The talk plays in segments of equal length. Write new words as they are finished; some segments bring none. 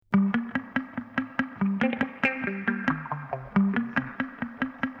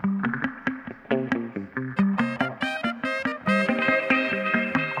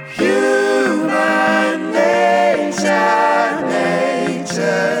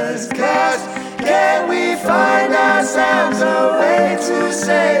is cursed. Can we find ourselves a way to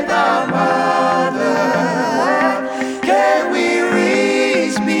save our mother? Can we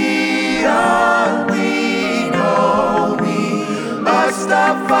reach beyond? We know we must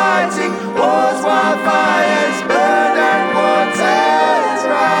stop fighting wars while fires burn and waters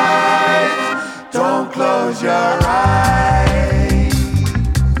rise. Don't close your eyes.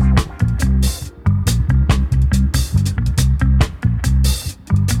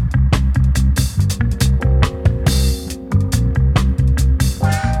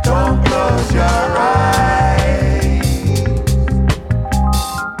 Don't close your eyes.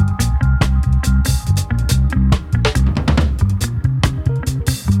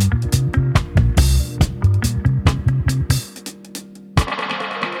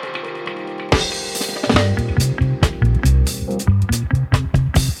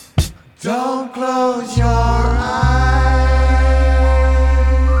 Don't close your eyes.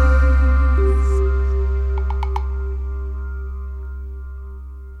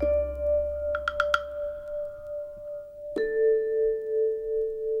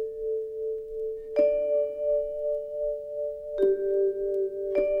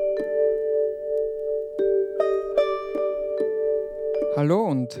 Hallo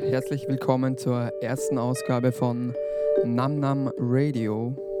und herzlich willkommen zur ersten Ausgabe von NamNam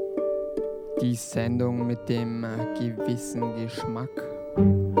Radio, die Sendung mit dem gewissen Geschmack.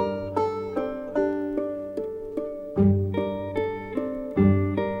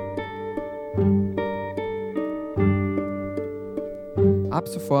 Ab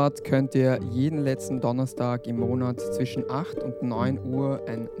sofort könnt ihr jeden letzten Donnerstag im Monat zwischen 8 und 9 Uhr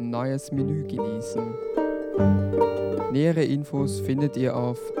ein neues Menü genießen. Nähere Infos findet ihr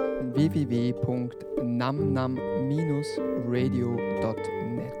auf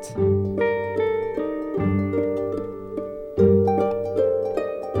www.namnam-radio.net.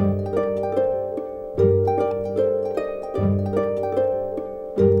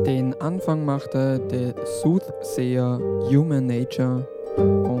 Den Anfang machte der Soothsayer Human Nature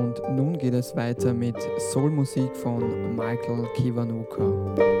und nun geht es weiter mit Soulmusik von Michael Kiwanuka.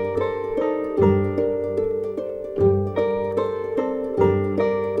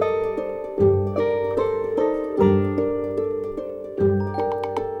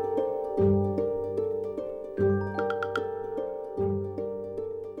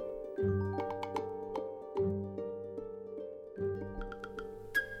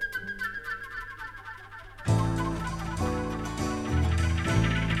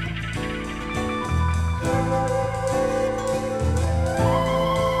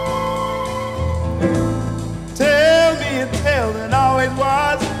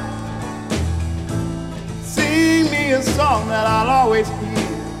 Song that I'll always hear.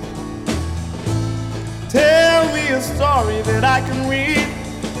 Tell me a story that I can read.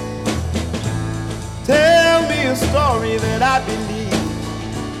 Tell me a story that I believe.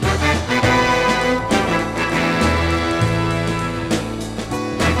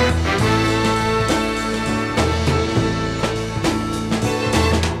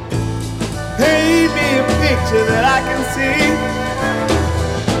 Paint me a picture that I can see.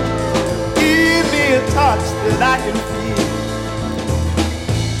 Give me a touch that I can feel.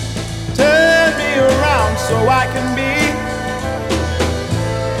 Turn me around so I can be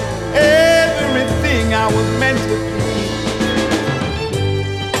everything I was meant to be.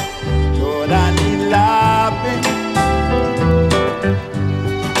 Lord, I need loving.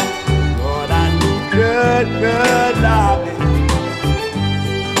 Lord, I need good, good loving.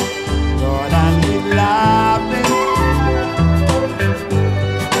 Lord, I need loving.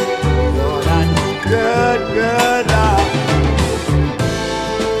 Lord, I need good, good loving.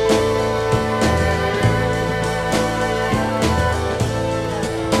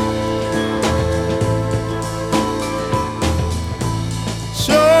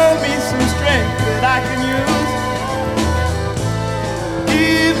 I can use.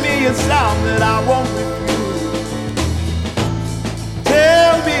 Give me a sound that I won't refuse.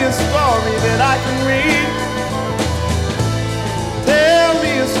 Tell me a story that I can read. Tell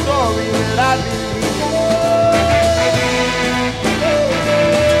me a story that I believe.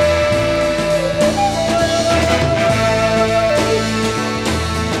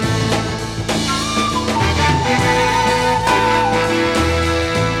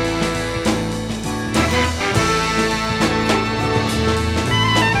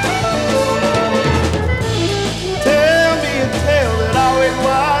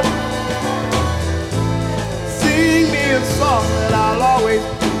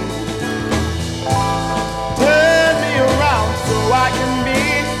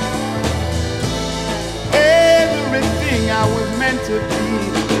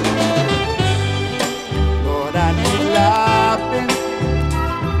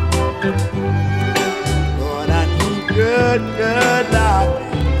 good, good loving.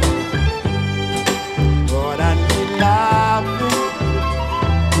 Lord, I need loving.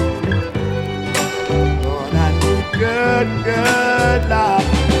 Lord, I need good, good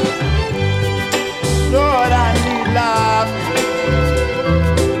loving. Lord, I need loving.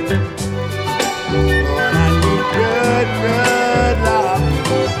 Lord, I need good, good loving.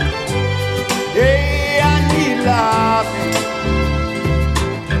 Hey, I need loving.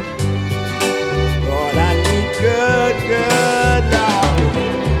 Lord, I need good, good loving.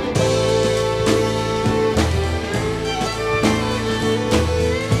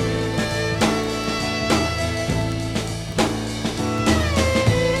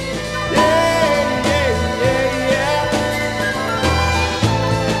 Yeah, yeah, yeah, yeah.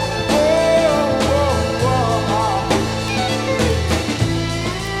 Oh, oh, oh, oh.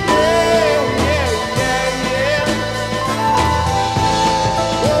 Yeah, yeah, yeah, yeah.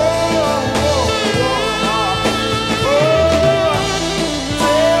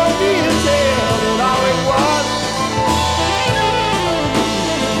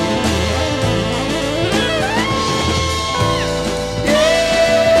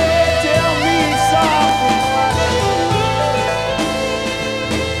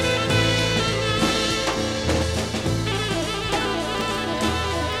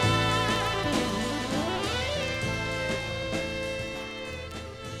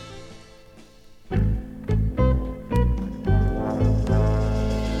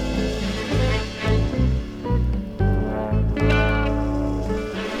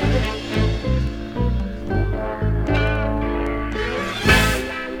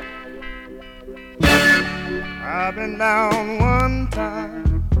 I've been down one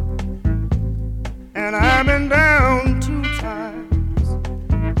time, and I've been down two times,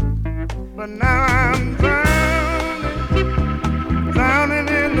 but now I'm drowning, drowning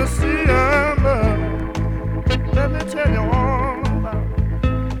in the sea of love. Let me tell you all about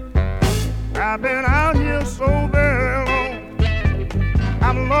it. I've been out here so very long,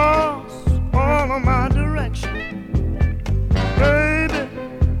 I've lost all of my direction. Baby,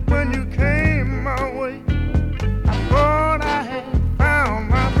 when you came my way, thought I had found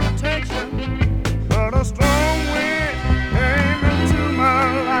my protection, but a strong wind came into my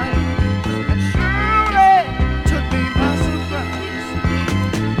life and surely took me by surprise.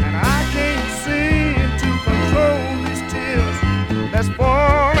 And I can't seem to control these tears that's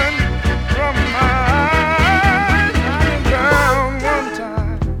falling from my eyes. I've been down one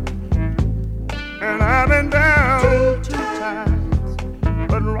time, and I've been down two times,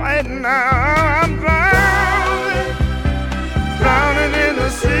 but right now I'm drowning, drowning in the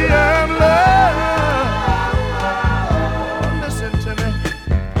sea of love. Listen to me,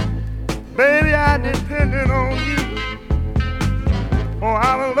 baby, I depended on you for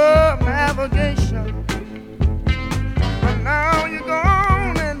our love navigation, but now you're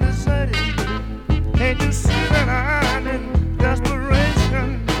gone and deserted. Can't you see that I'm in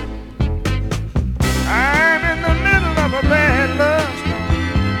desperation? I'm in the middle of a bad love storm.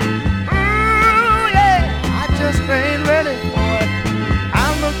 Ooh, yeah, I just ain't ready for it. I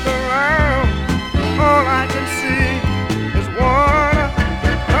look around, all I can see is water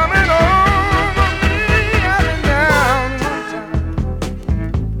coming over me. I've been down one time,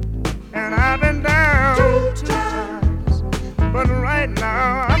 and I've been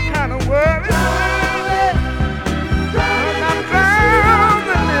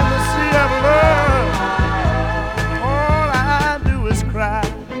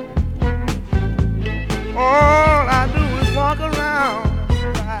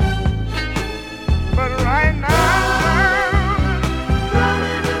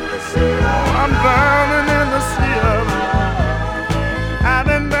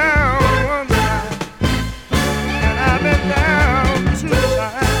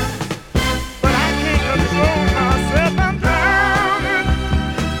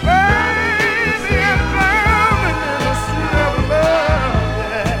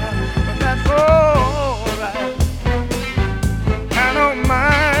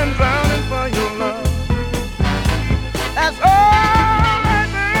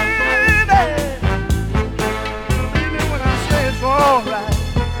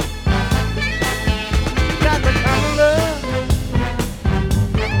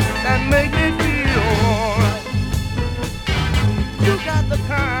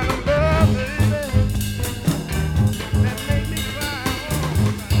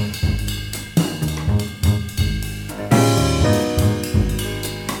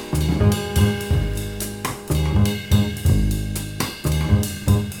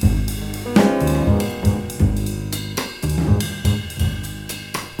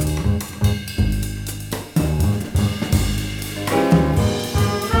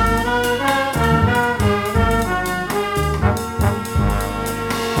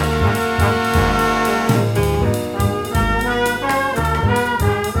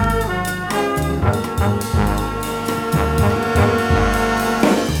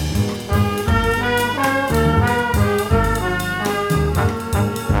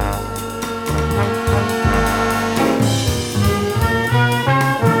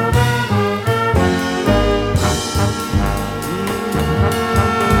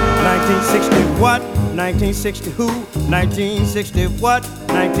 1960 who? 1960 what?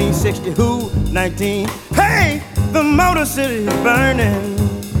 1960 who? 19. Hey, the Motor City is burning.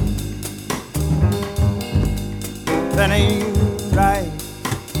 That ain't right.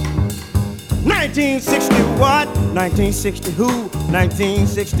 1960 what? 1960 who?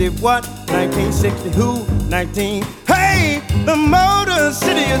 1960 what? 1960 who? 19. Hey, the Motor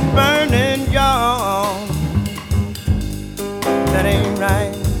City is burning, y'all. That ain't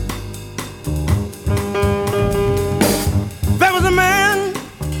right. There was a man,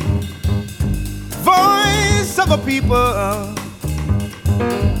 voice of a people,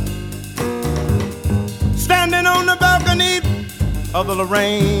 standing on the balcony of the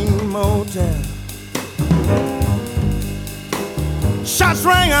Lorraine Motel. Shots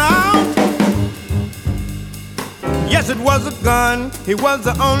rang out. Yes, it was a gun. He was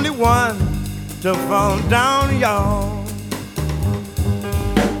the only one to fall down, y'all.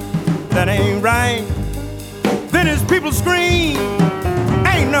 That ain't right. Then his people scream,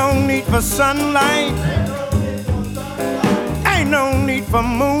 ain't no need for sunlight, ain't no need for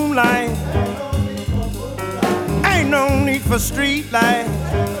moonlight, ain't no need for street light,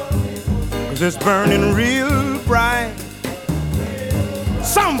 'cause it's burning real bright.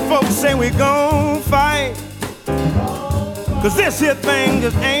 Some folks say we gon' fight, 'cause this here thing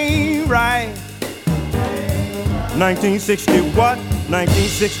just ain't right. 1960 what?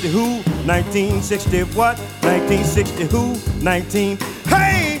 1960 who? 1960 what? 1960 who? 19.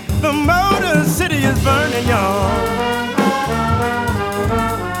 Hey, the Motor City is burning, y'all.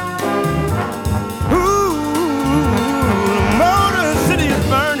 Ooh, the Motor City is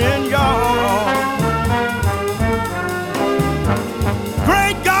burning, y'all.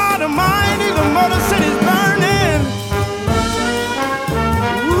 Great God Almighty, the Motor City is burning.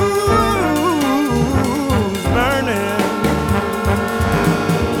 Ooh, it's burning.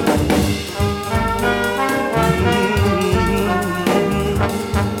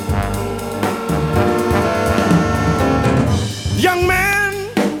 Young man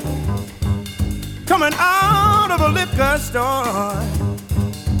coming out of a liquor store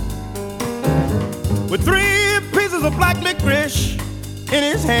with 3 pieces of black licorice in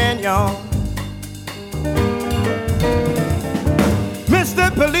his hand, y'all.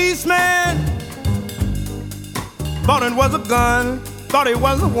 Mr. Policeman thought it was a gun, thought he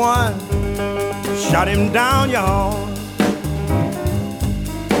was the one, shot him down, y'all.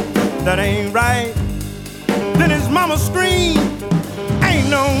 That ain't right. Then his mama screamed, ain't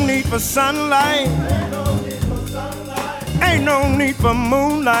no need for sunlight, ain't no need for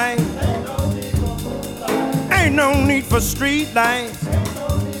moonlight, ain't no need for street lights,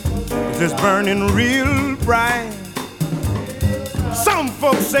 'cause it's burning real bright. Some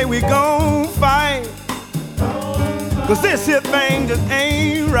folks say we gon' fight, 'cause this here thing just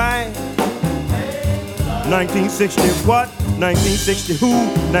ain't right. 1960 what? 1960 who?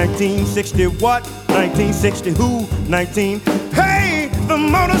 1960 what? 1960 who? 19. Hey, the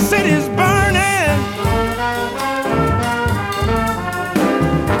Motor City is burning.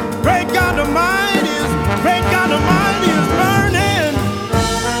 Great God Almighty is, great God Almighty is burning.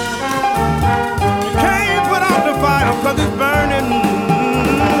 You can't put out the fire 'cause it's burning.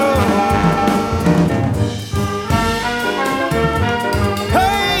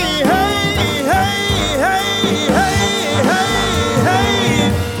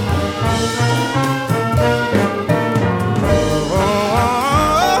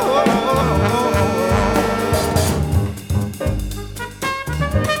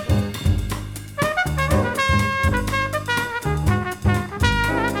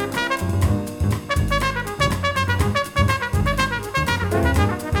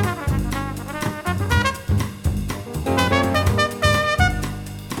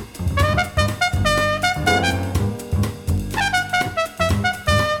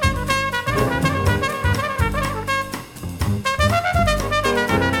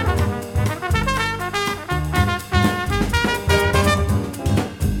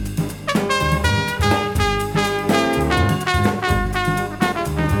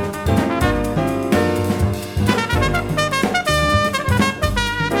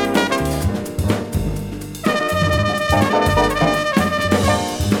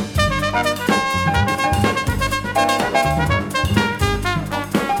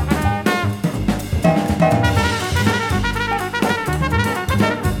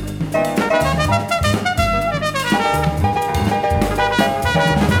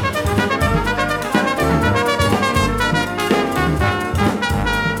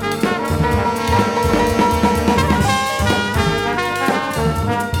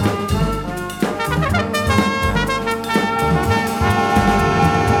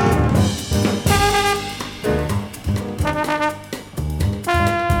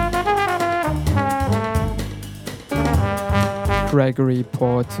 Gregory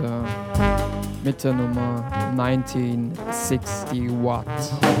Porter mit der Nummer 1960 Watt.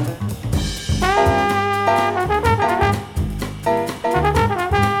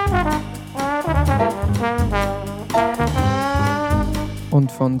 Und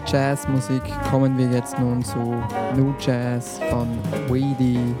von Jazzmusik kommen wir jetzt nun zu New Jazz von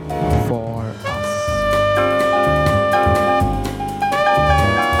Weedy for Us.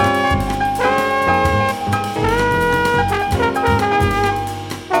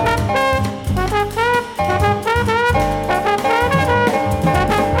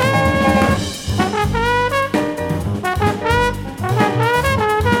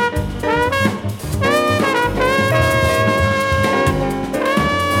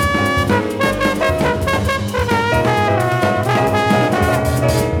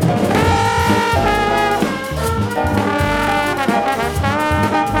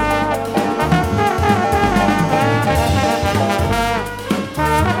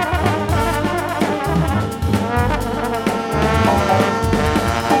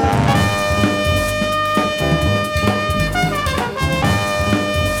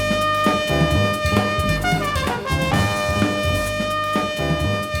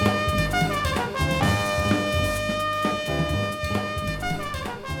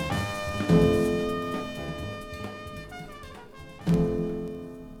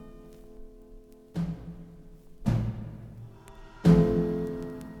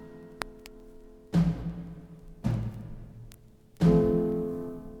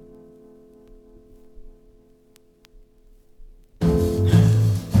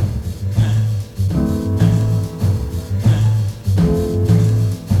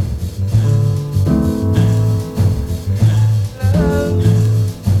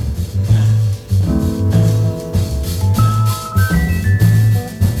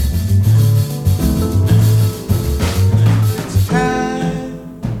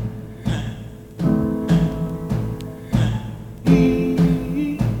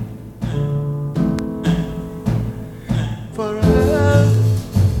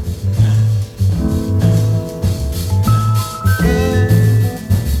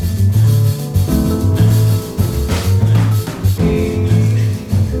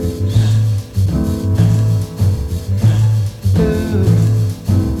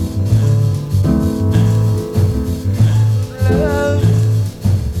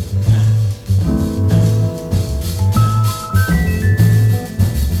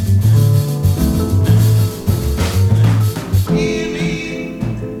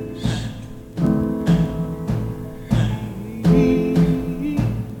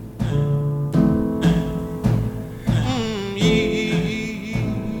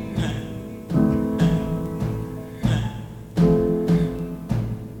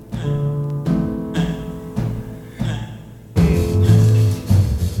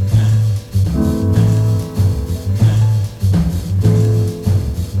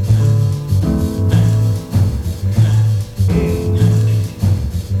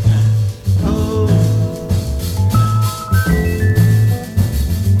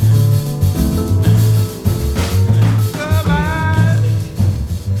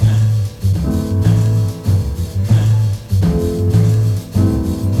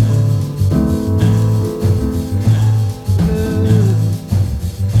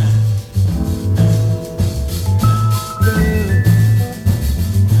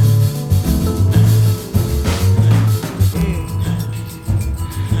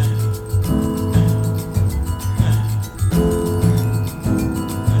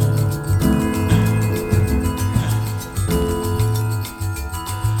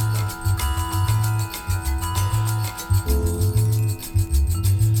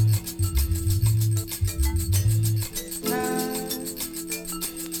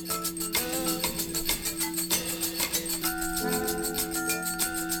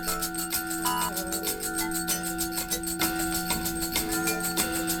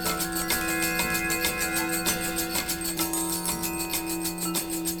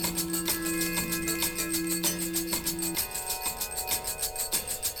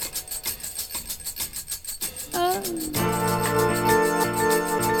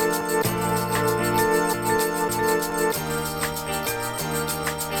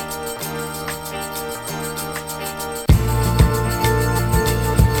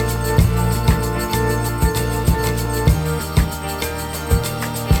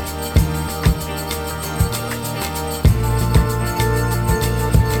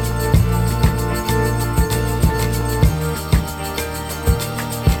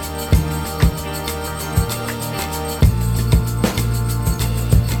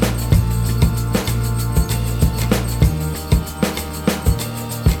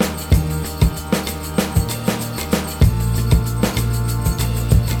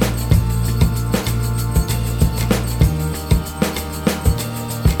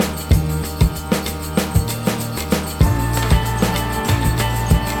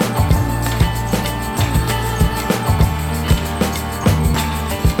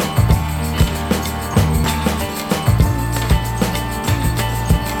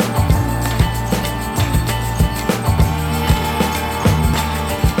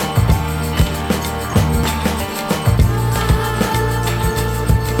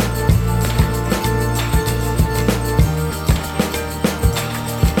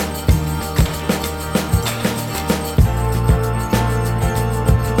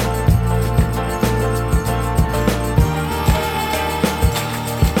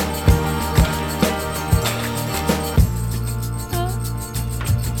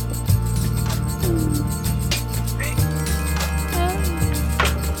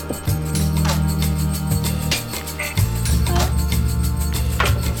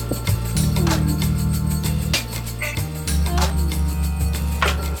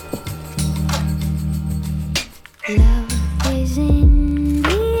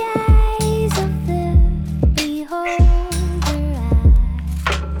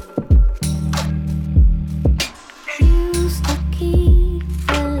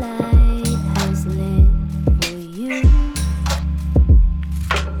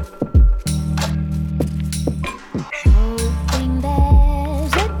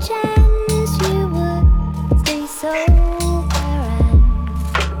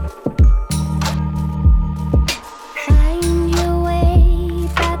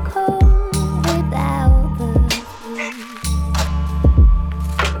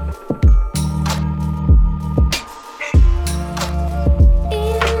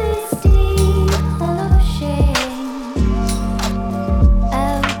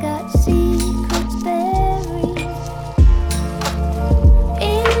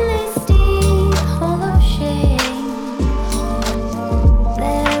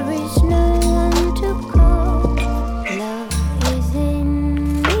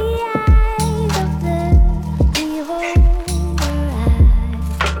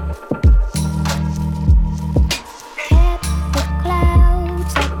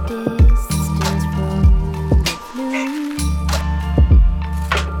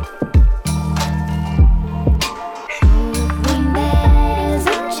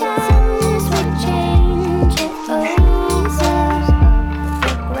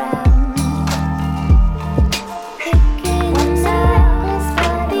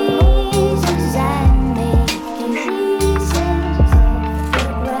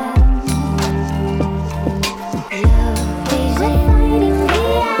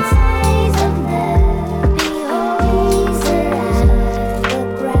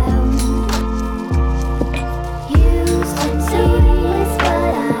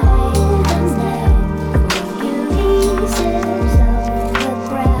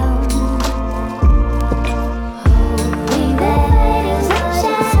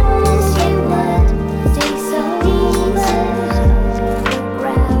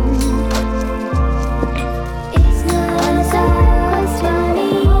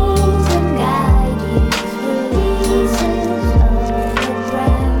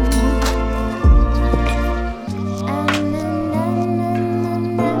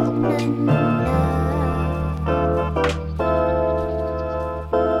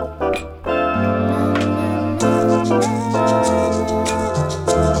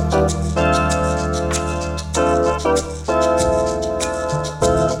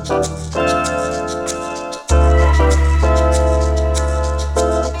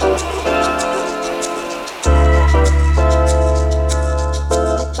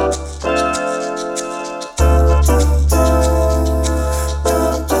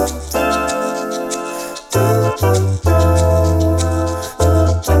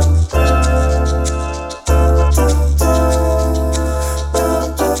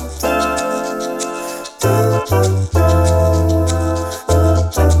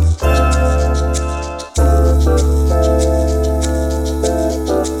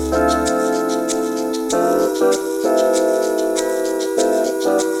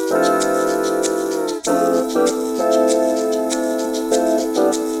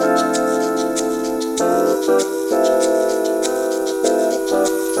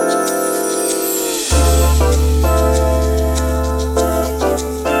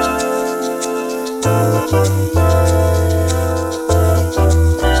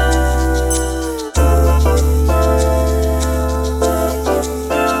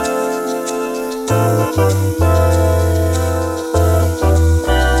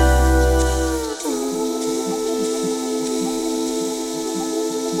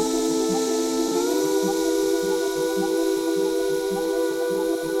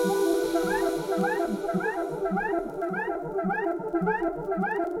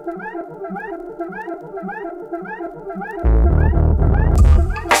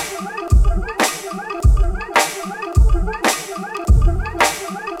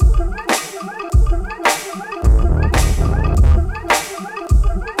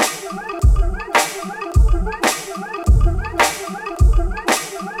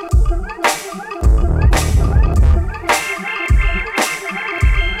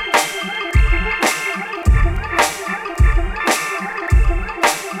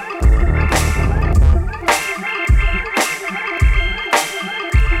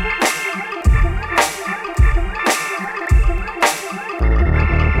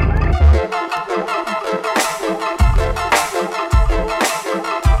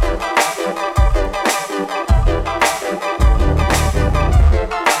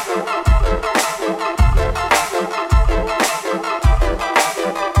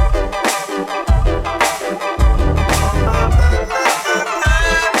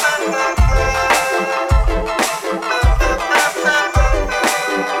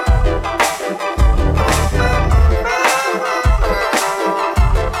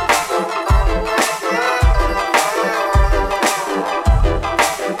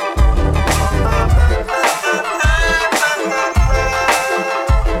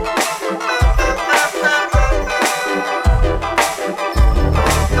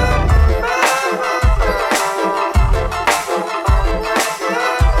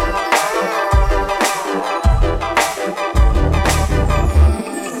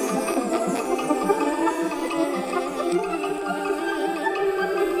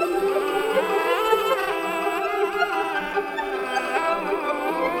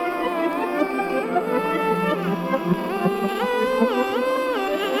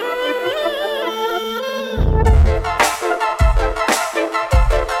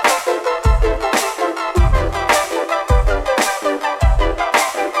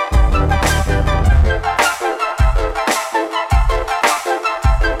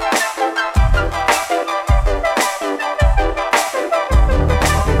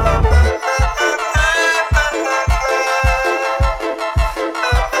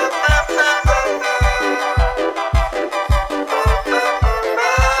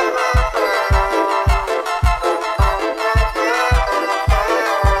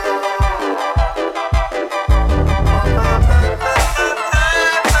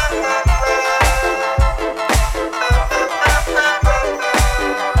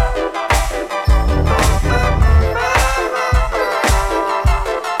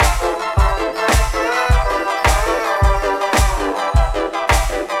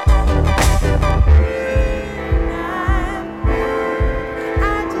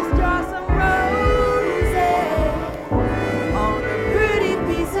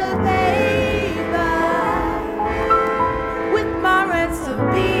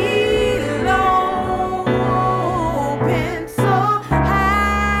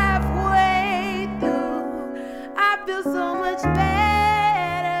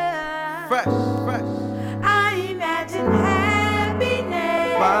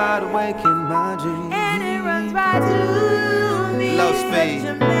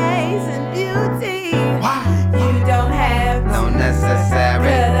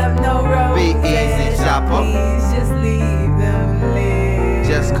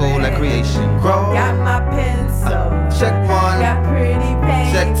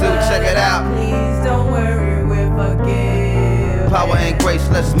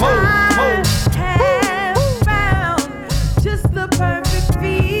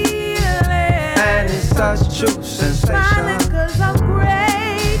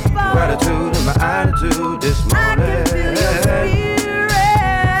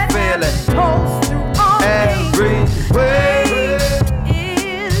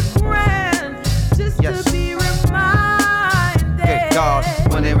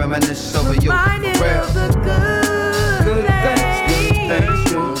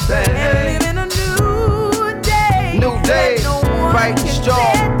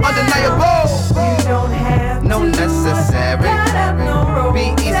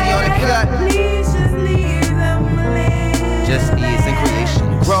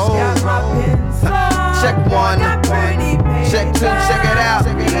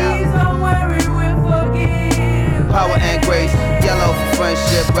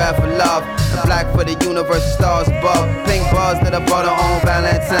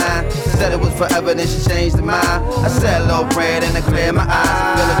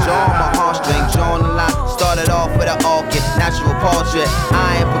 started off with an orchid, natural portrait.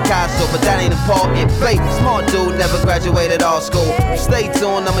 I ain't Picasso, but that ain't important. Fake, smart dude, never graduated art school. Stay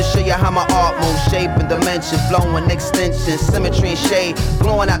tuned, I'ma show you how my art moves. Shape and dimension, flowing extension, symmetry and shade,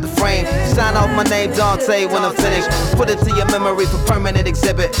 blowing out the frame. Sign off my name, Dante, when I'm finished. Put it to your memory for permanent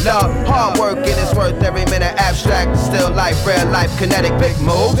exhibit. Love, hard work, and it's worth every minute. Abstract, still life, real life, kinetic, big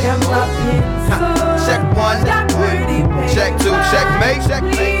move. Check one, check two, checkmate.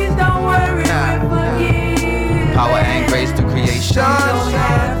 Please don't worry, forgive. Power and grace to creation,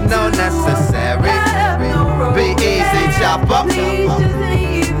 no necessary. Be easy, chop up.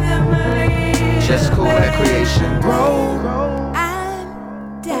 Just cool at creation.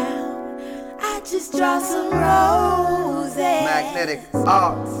 I'm down, I just draw some roses. Magnetic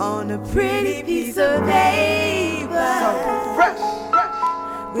art on a pretty piece of paper. So fresh.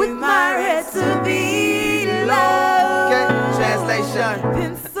 With my recipe, love. Okay, translation.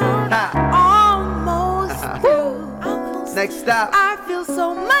 Pencil almost through. Next stop. I feel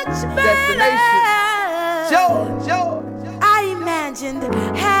so much better. Destination. Joe. I imagined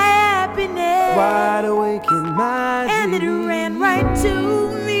happiness. Wide awake in my and dreams. it ran right to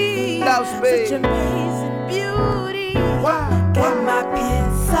me. Love speed. Such amazing beauty. Wow. Got my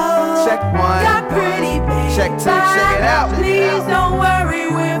pencil. Check one. Got pretty baby. Check two. Check it out. Please don't worry,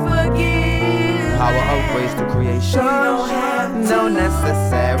 we're forgiven. Power of grace to creation. Don't have to. No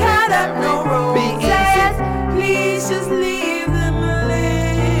necessary. Cut up no roses. Be easy. Please just leave them living.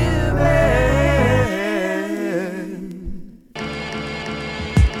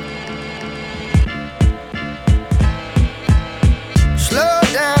 Slow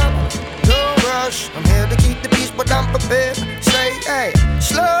down, don't rush. I'm here to keep the peace, but I'm prepared. Say, hey,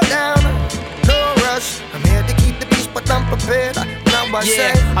 slow down, don't rush. I'm here to keep the peace, but I'm prepared. Now I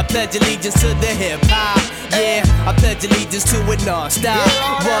say, I pledge allegiance to the hip hop. Yeah, I pledge allegiance to it non-stop.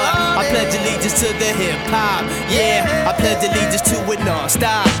 What? I pledge allegiance to the hip hop. Yeah, I pledge allegiance to it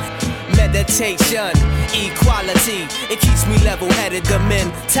non-stop. Meditation, equality, it keeps me level-headed, the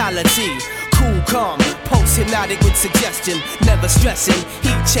mentality. Cool, calm, post-hypnotic with suggestion. Never stressing,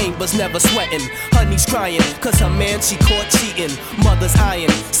 heat chambers never sweating. Honey's crying, cause her man she caught cheating. Mother's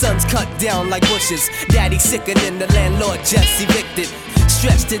iron, sons cut down like bushes. Daddy sickening, the landlord just evicted.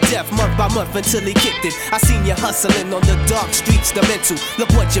 Stretched to death month by month until he kicked it. I seen you hustling on the dark streets, the mental.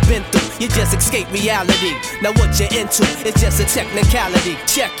 Look what you been through, you just escaped reality. Now what you're into is just a technicality.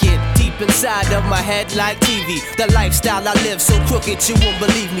 Check it, deep inside of my head like TV. The lifestyle I live so crooked you won't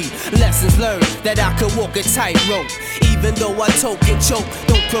believe me. Lessons learned that I could walk a tightrope. Even though I toke and choke,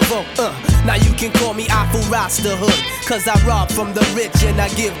 don't provoke. Now you can call me Apple Rasta Hood, cause I rob from the rich and I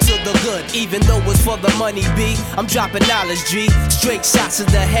give to the good. Even though it's for the money, B, I'm dropping knowledge, G. Straight shots to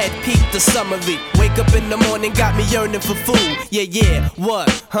the head, peep the summary. Wake up in the morning, got me yearning for food. Yeah, what,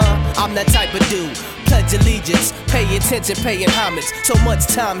 huh? I'm that type of dude. Pledge allegiance, pay attention, paying homage. So much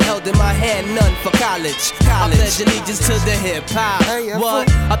time held in my hand, none for college. I pledge allegiance to the hip hop.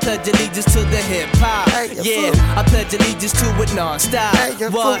 What? I pledge allegiance to the hip hop. Yeah, I pledge allegiance to it non-stop.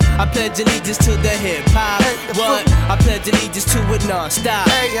 What? I pledge allegiance to the hip hop. What? I pledge allegiance to it non-stop.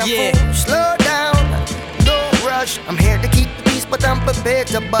 Yeah. Slow down, don't rush. I'm here to keep the peace, but I'm prepared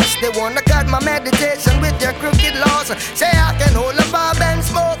to bust. They wanna cut my meditation with their crooked laws. Say I can hold a bob and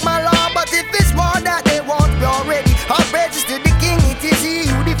smoke my law, but if it's war that they want, we already are registered the king. It is he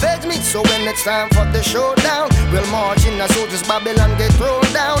who defends me. So when it's time for the showdown, we'll march in as soldiers Babylon get thrown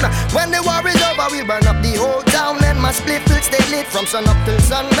down. When the war is over, we'll burn up the whole town, and my split will stay lit from sun up till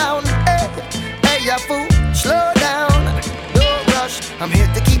sundown. Hey, ya fool, slow down, don't rush. I'm here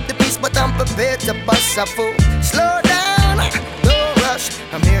to keep the peace, but I'm prepared to bust a fool. Slow down, don't rush.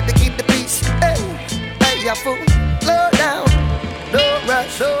 I'm here to keep the peace. Hey, ya fool, slow down, don't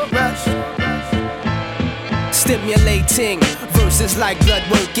rush, don't rush. Stimulating, verses like blood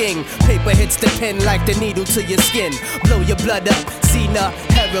working. Paper hits the pen like the needle to your skin. Blow your blood up, Cena,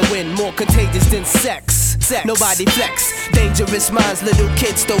 heroin, more contagious than sex. Nobody flex, dangerous minds, little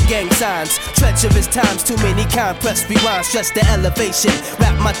kids throw gang signs. Treacherous times, too many compressed rewinds. Stress the elevation,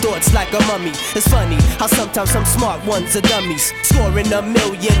 wrap my thoughts like a mummy. It's funny how sometimes some smart ones are dummies. Scoring a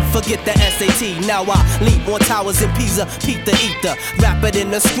million, forget the SAT. Now I leap on towers in Pisa, Pete the Ether. Wrap it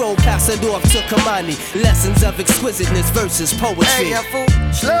in a scroll, pass it off to Kamani. Lessons of exquisiteness versus poetry. Hey, fool,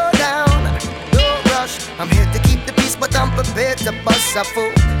 slow down, don't rush. I'm here to keep the peace, but I'm prepared to bust a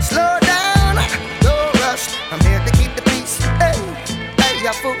fool. Slow down, don't rush. I'm here to keep the peace. Hey,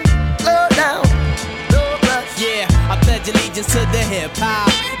 fool, slow down, don't rush. Yeah, I pledge allegiance to the hip hop.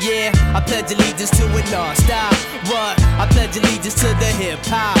 Yeah, I pledge allegiance to it non-stop. What? I pledge allegiance to the hip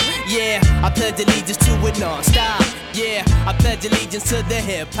hop. Yeah, I pledge allegiance to it non-stop. Yeah, I pledge allegiance to the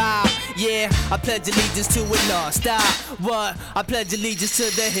hip-hop. Yeah, I pledge allegiance to it non-stop. What? I pledge allegiance to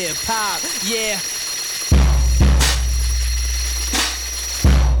the hip-hop. Yeah.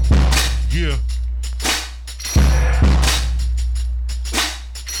 Yeah.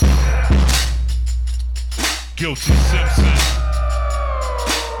 Guilty Simpson.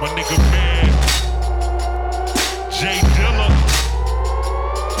 My nigga man. Jay Dilla.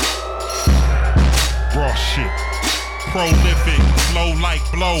 Raw shit. Prolific, flow like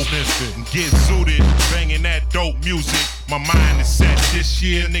blow. Get zooted, banging that dope music. My mind is set. This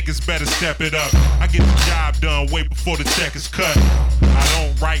year, niggas better step it up. I get the job done way before the check is cut. I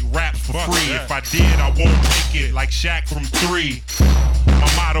don't write raps for free. If I did, I won't make it like Shaq from 3.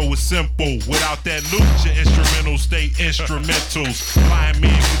 My motto is simple. Without that loot, your instrumentals stay instrumentals. Blind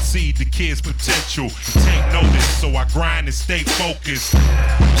men can see the kid's potential and take notice, so I grind and stay focused.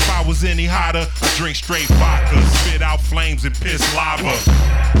 If I was any hotter, I drink straight vodka, spit out flames and piss lava.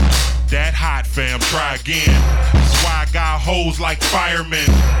 That hot, fam, try again. That's why I got hoes like firemen.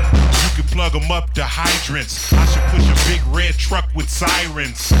 You can plug them up to hydrants. I should push a big red truck with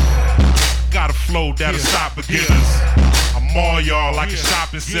sirens. Got a flow that'll stop beginners. I'm all y'all like a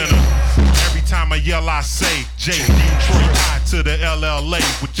shopping center. Every time I yell, I say, J. Detroit high to the LLA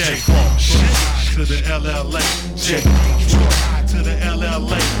with that raw shit. To the LLA, J. Detroit high to the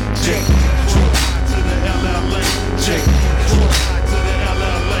LLA, J. Detroit high to the LLA, J. Detroit high to the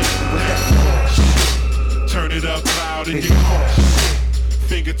LLA with that raw shit. Turn it up loud in your car.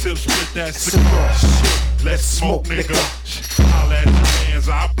 Fingertips with that cigar. Let's smoke, nigga. Holla at the hands,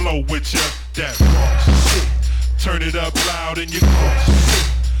 I blow with ya. That raw shit. Turn it up loud in your car.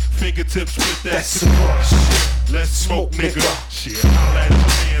 Fingertips with that cigar. Let's smoke, nigga. Shit, holla at the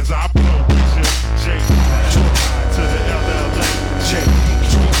hands, I blow with ya. J. Detroit high to the LLA. J.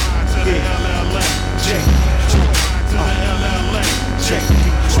 Detroit high to the LLA. J. Detroit high to the LLA. J.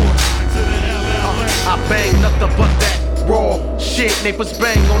 Detroit high to the LLA. I bang nothing but that raw shit. Neighbors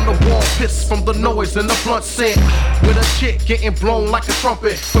bang on the wall, piss from the noise and the blunt scent. With a chick getting blown like a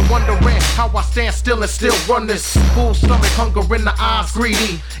trumpet. But wondering how I stand still and still run this. Full stomach, hunger in the eyes,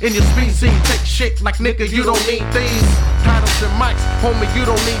 greedy. In your species, take shit like nigga, you don't need these. Titles and mics, homie, you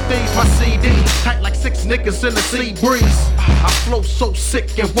don't need these. My CD, tight like 6 niggas in the sea breeze. I flow so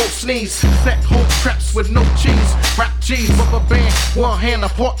sick and won't sneeze. Set whole traps with no cheese. Rap cheese, rubber band, one hand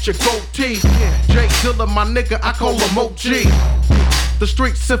apart your goatee. Jay Dilla, my nigga, I call him OG. The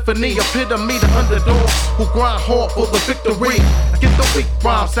street symphony, epitome, the underdogs who grind hard for the victory. I get the weak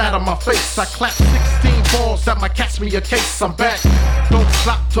rhymes out of my face. I clap 16 balls that might catch me a case. I'm back. Don't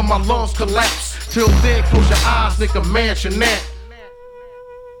stop till my lungs collapse. Till then, close your eyes, nigga, mansion that.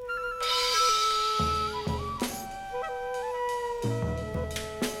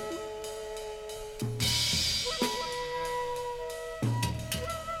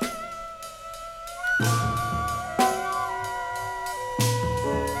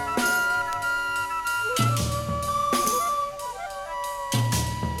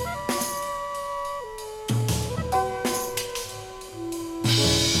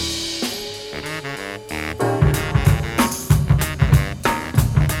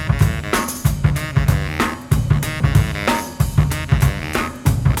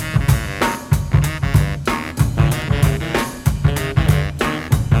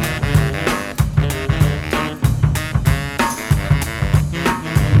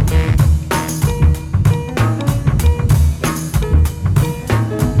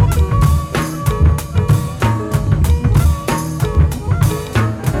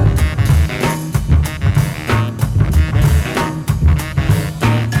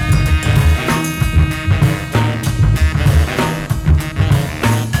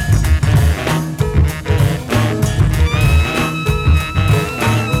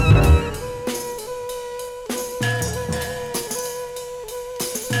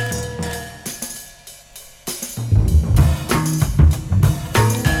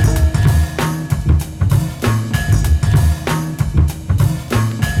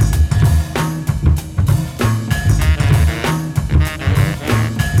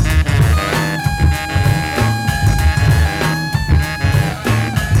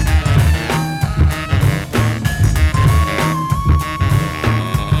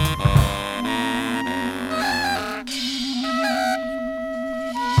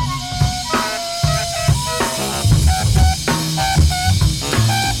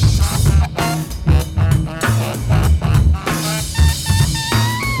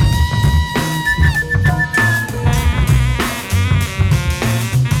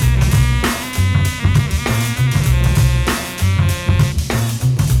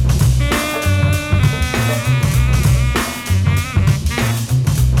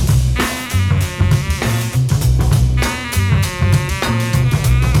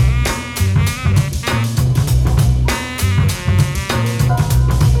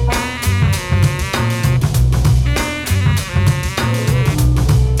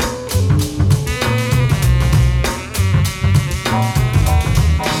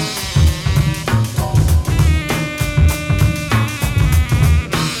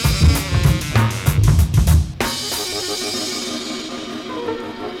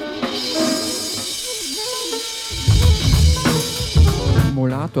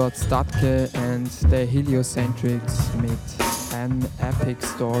 dort Statke and the Heliocentrics mit An Epic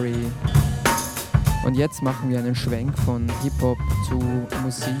Story. Und jetzt machen wir einen Schwenk von Hip-Hop zu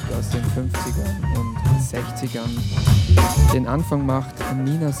Musik aus den 50ern und 60ern. Den Anfang macht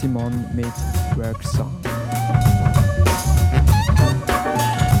Nina Simone mit Work Song.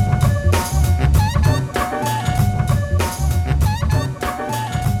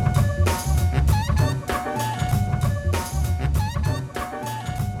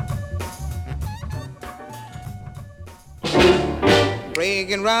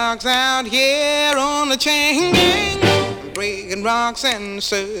 Breaking rocks out here on the chain gang. Breaking rocks and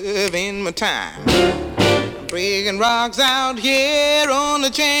serving my time. Breaking rocks out here on the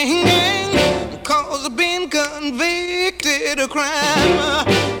chain gang. Cause I've been convicted of crime.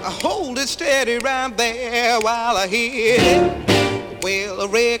 I hold it steady right there while I hit it. Well, I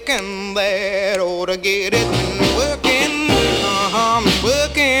reckon that ought to get it. Working,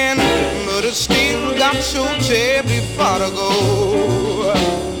 working, but I still got so terribly far to go.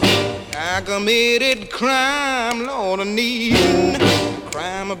 I committed crime, Lord, I need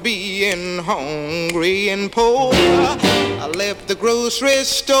crime of being hungry and poor. I left the grocery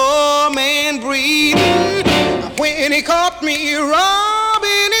store, man, breathing when he caught me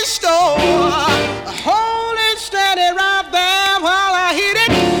robbing his store. Hold it steady right there while I hit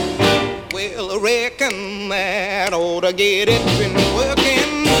it. Well, I reckon that ought to get it. Been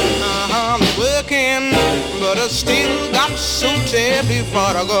working, working, but I still got so terribly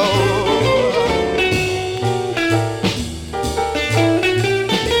far to go.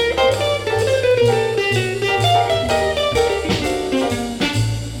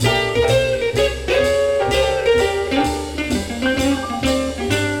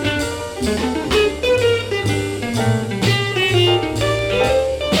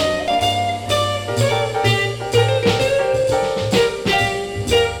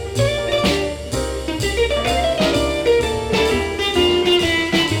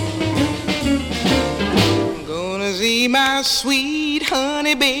 My sweet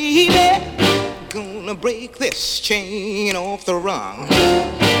honey baby, gonna break this chain off the rung.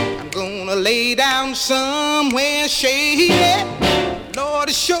 I'm gonna lay down somewhere shady. Lord,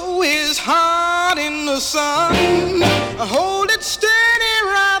 the show is hot in the sun. Hold it steady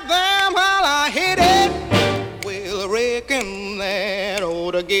right there while I hit it. Well, I reckon that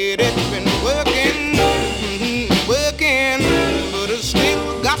ought to get it. Been working, working, but I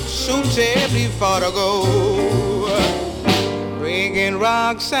still got so terribly far to go. Breaking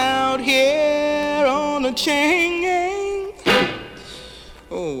rocks out here on the chain gang.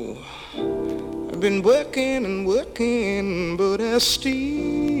 Oh, I've been working and working, but I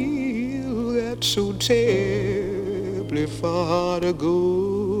still got so terribly far to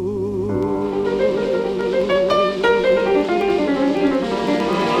go.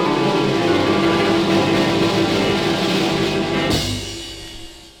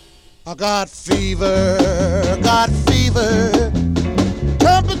 I got fever,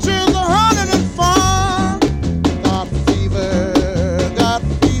 temperature's 104. Got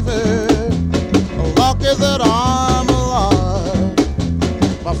fever, lucky that I'm alive.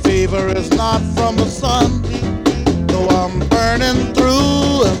 My fever is not from the sun, though I'm burning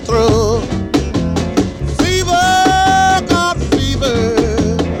through and through. Got fever,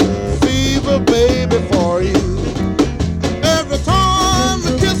 baby, for you. Every time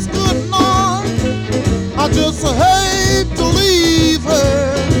we kiss goodnight, I just hate to leave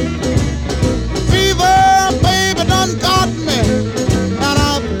her. Fever, baby, done got me, and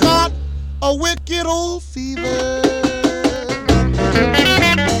I've got a wicked old fever.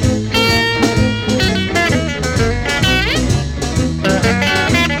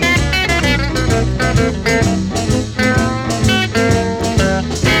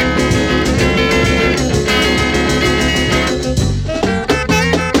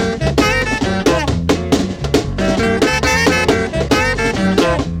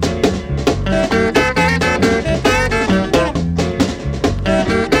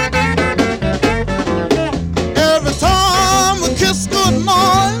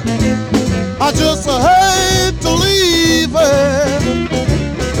 I just hate to leave her.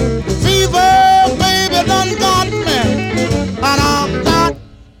 Fever, baby, done got me, and I've got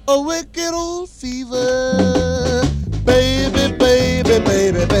a wicked old fever. Baby, baby,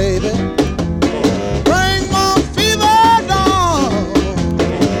 baby, baby, bring my fever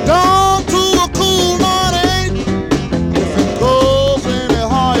down to a cool 98. If it goes any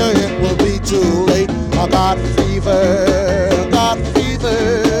higher, it will be too late. I got fever, got fever.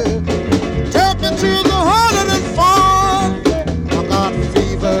 Temperature's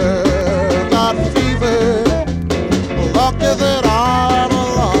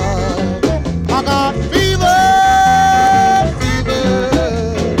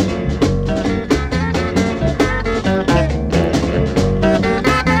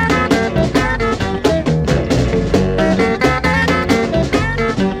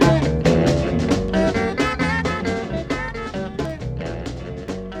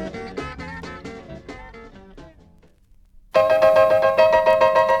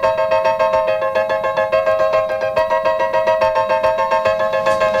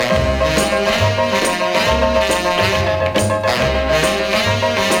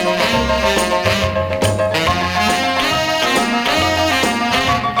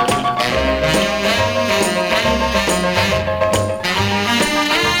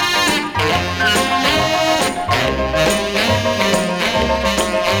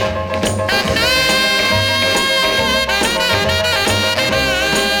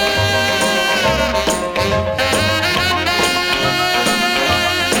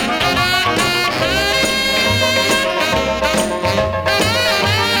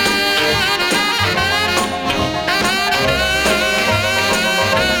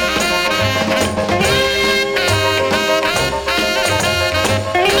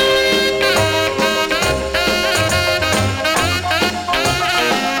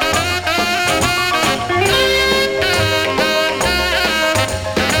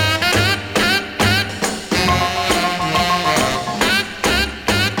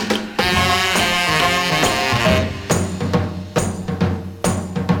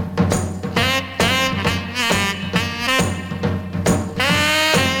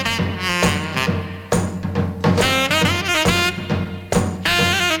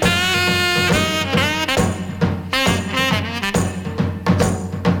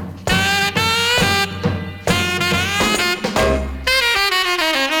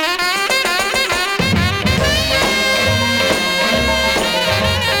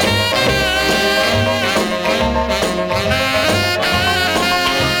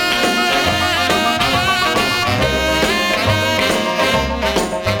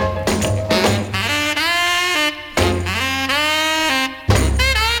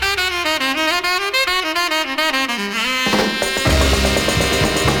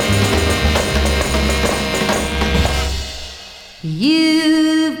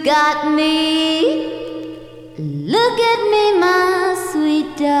You've got me. Look at me, my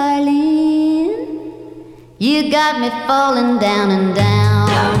sweet darling. You got me falling down and down.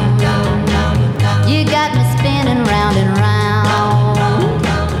 You got me spinning round and round.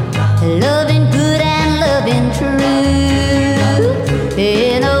 Loving good and loving true.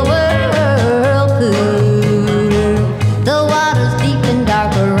 In a whirlpool, the water's deep and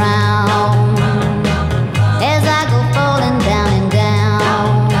dark around. As I go falling down and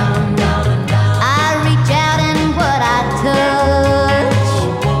down, I reach out and what I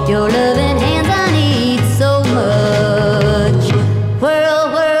touch, your loving hands I need so much.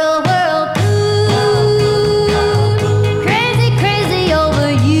 Whirl, whirl, whirlpool, crazy, crazy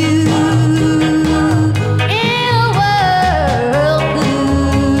over you. In a whirlpool,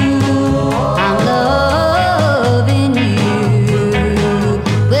 I'm loving you.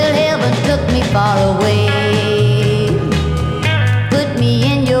 Well, heaven took me far away, put me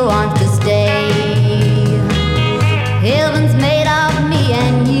in your arms to stay. Heaven's made of me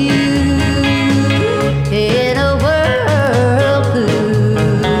and you in a whirlpool.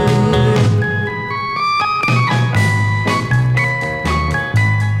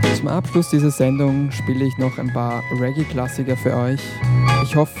 Zum Abschluss dieser Sendung spiele ich noch ein paar Reggae-Klassiker für euch.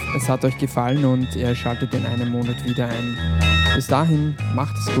 Ich hoffe, es hat euch gefallen und ihr schaltet in einem Monat wieder ein. Bis dahin,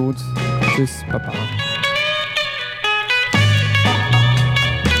 macht es gut. Tschüss, Baba.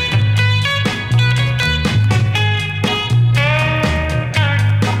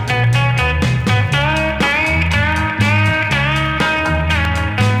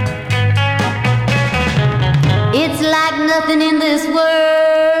 It's like nothing in this world.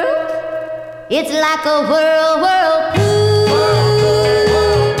 It's like a whirlpool.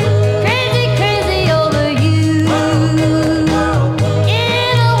 Crazy, crazy over you.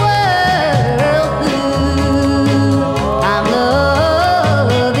 In a whirlpool, I'm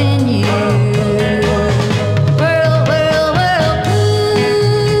loving you. Whirlpool,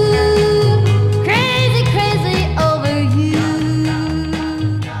 crazy, crazy over you.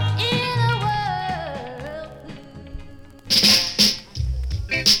 In a whirlpool.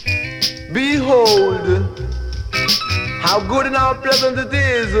 Behold, how good and how pleasant it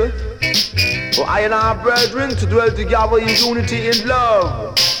is for I and our brethren to dwell together in unity and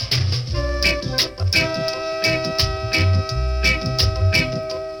love.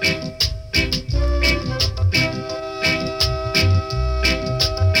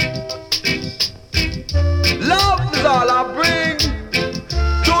 Love is all I bring,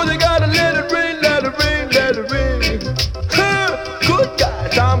 so you gotta let it ring, let it ring, let it ring. Good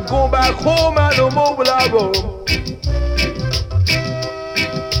guys, I'm going back home and no more will I roam.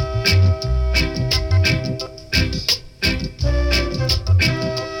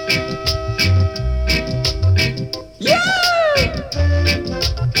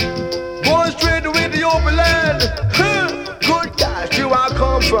 Going straight to the open land. Good guys, here I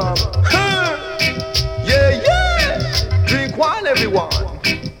come from. Yeah, yeah. Drink wine, everyone.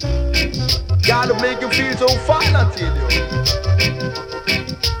 Gotta make you feel so fine, I tell you.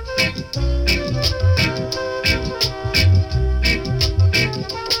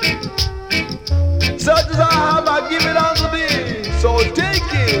 Such as I have, I give it unto thee. So take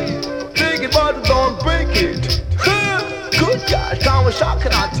it, but don't break it. Good God, come and shock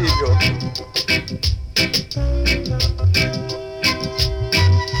and I tell you.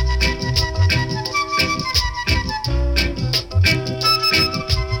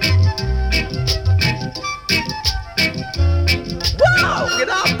 Wow, get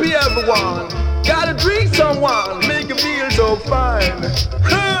up here, everyone. Gotta drink someone, make you feel so fine.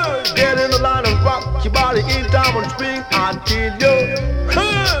 Get in the line and rock your body in time and swing until you.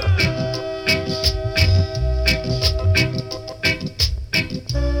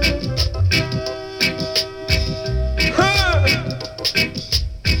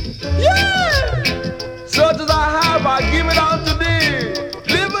 Yeah! Such as I have, I give it unto thee.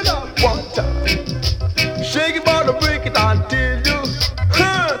 Live it up one time. Shake it, body, break it until you.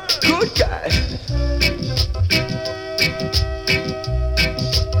 Good guy.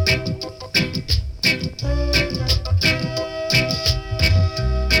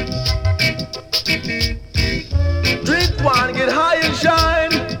 Drink wine, get high and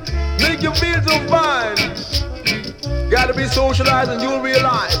shine. Make you feel so fine. Gotta be socialized and you'll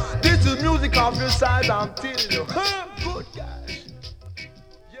realize this is music off your side, I'm telling you. Good guys.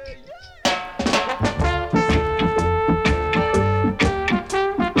 Yeah, yeah.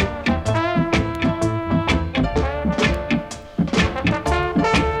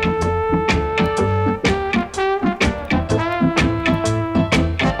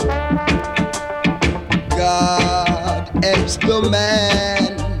 God helps the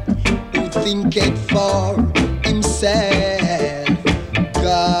man who thinketh for himself.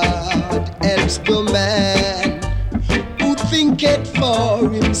 God helps the man who thinketh for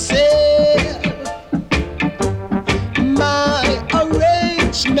himself. My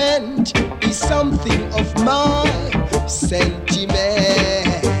arrangement is something of my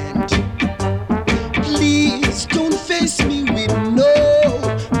sentiment. Please don't face me with no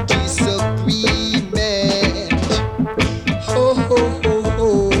disagreement. Oh, oh, oh,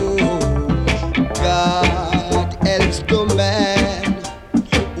 oh. God helps the man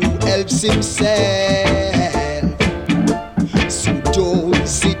who helps himself. So don't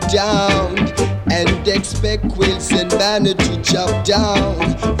sit down and expect quails and manna to jump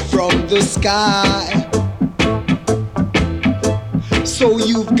down from the sky. So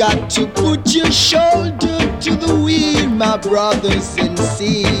you've got to put your shoulder to the wheel, my brothers and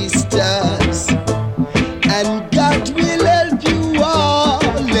sisters, and God will help you all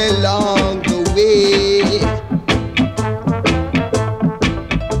along the way.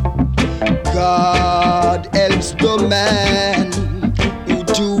 God helps the man who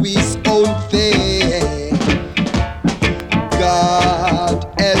do his own thing. God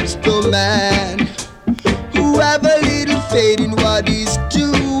helps the man who have a little faith in what he's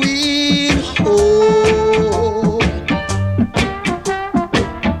doing. Oh,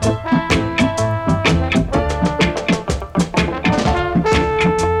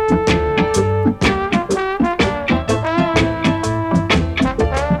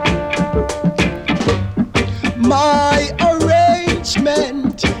 my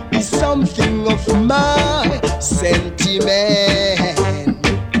arrangement is something of my sentiment.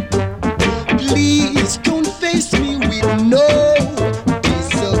 Please don't face me with no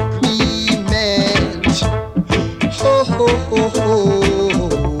disagreement. Oh, oh, oh, oh.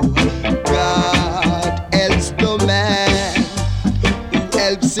 God helps the man who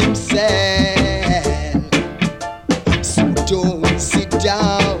helps himself. So don't sit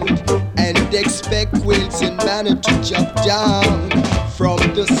down and expect quails and manna to jump down from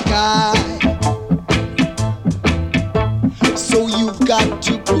the sky. So you've got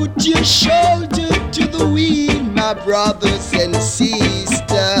to put your shoulder to the wheel, my brothers and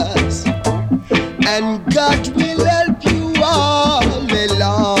sisters, and God will help you all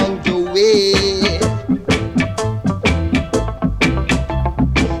along the way.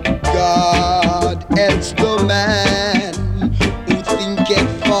 God helps the man who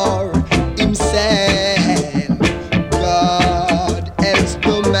thinketh for himself. God helps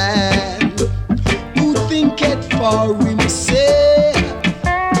the man who thinketh for himself.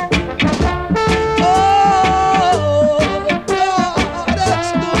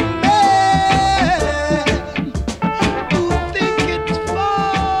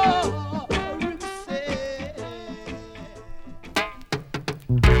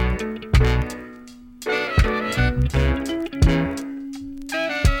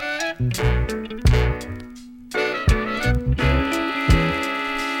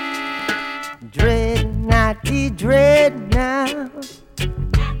 Dread now.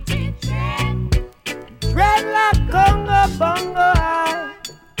 Dread like Congo Bongo high.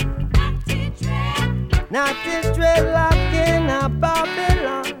 Naughty dread like in a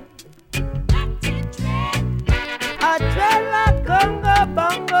Babylon. I dread like Congo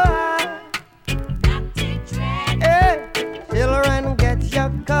Bongo high. Hey, children, get your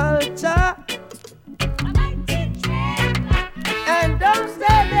culture. And don't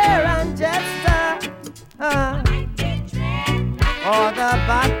stay there and just or the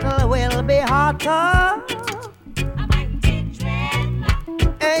battle will be hotter,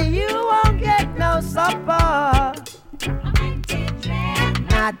 and you won't get no supper.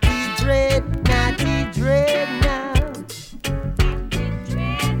 Naughty dread now.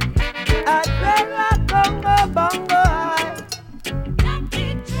 I dread like Congo Bongo high.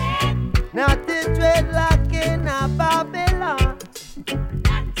 Naughty dread like in a Babylon.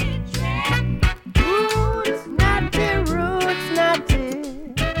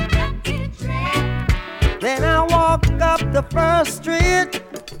 Then I walk up the first street,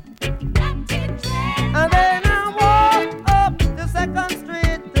 and then I walk up the second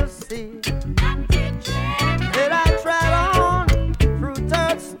street to see. Then I tread on through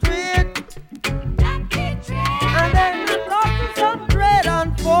 3rd Street, and then I got to some dread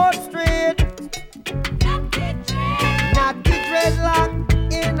on 4th Street. Naughty dreadlock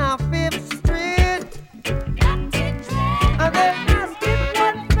in a 5th Street, and then I skip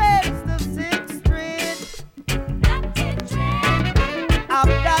one face to 6th Street. I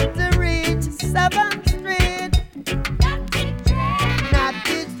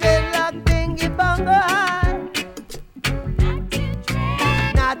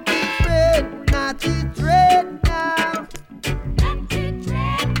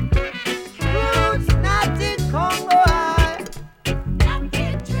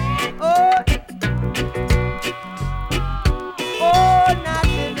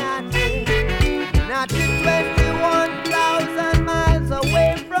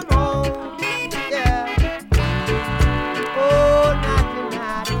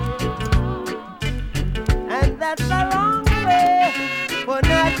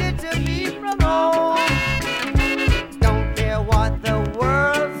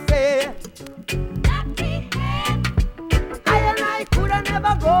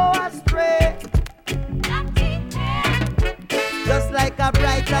go astray. Just like a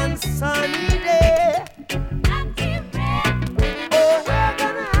bright and sunny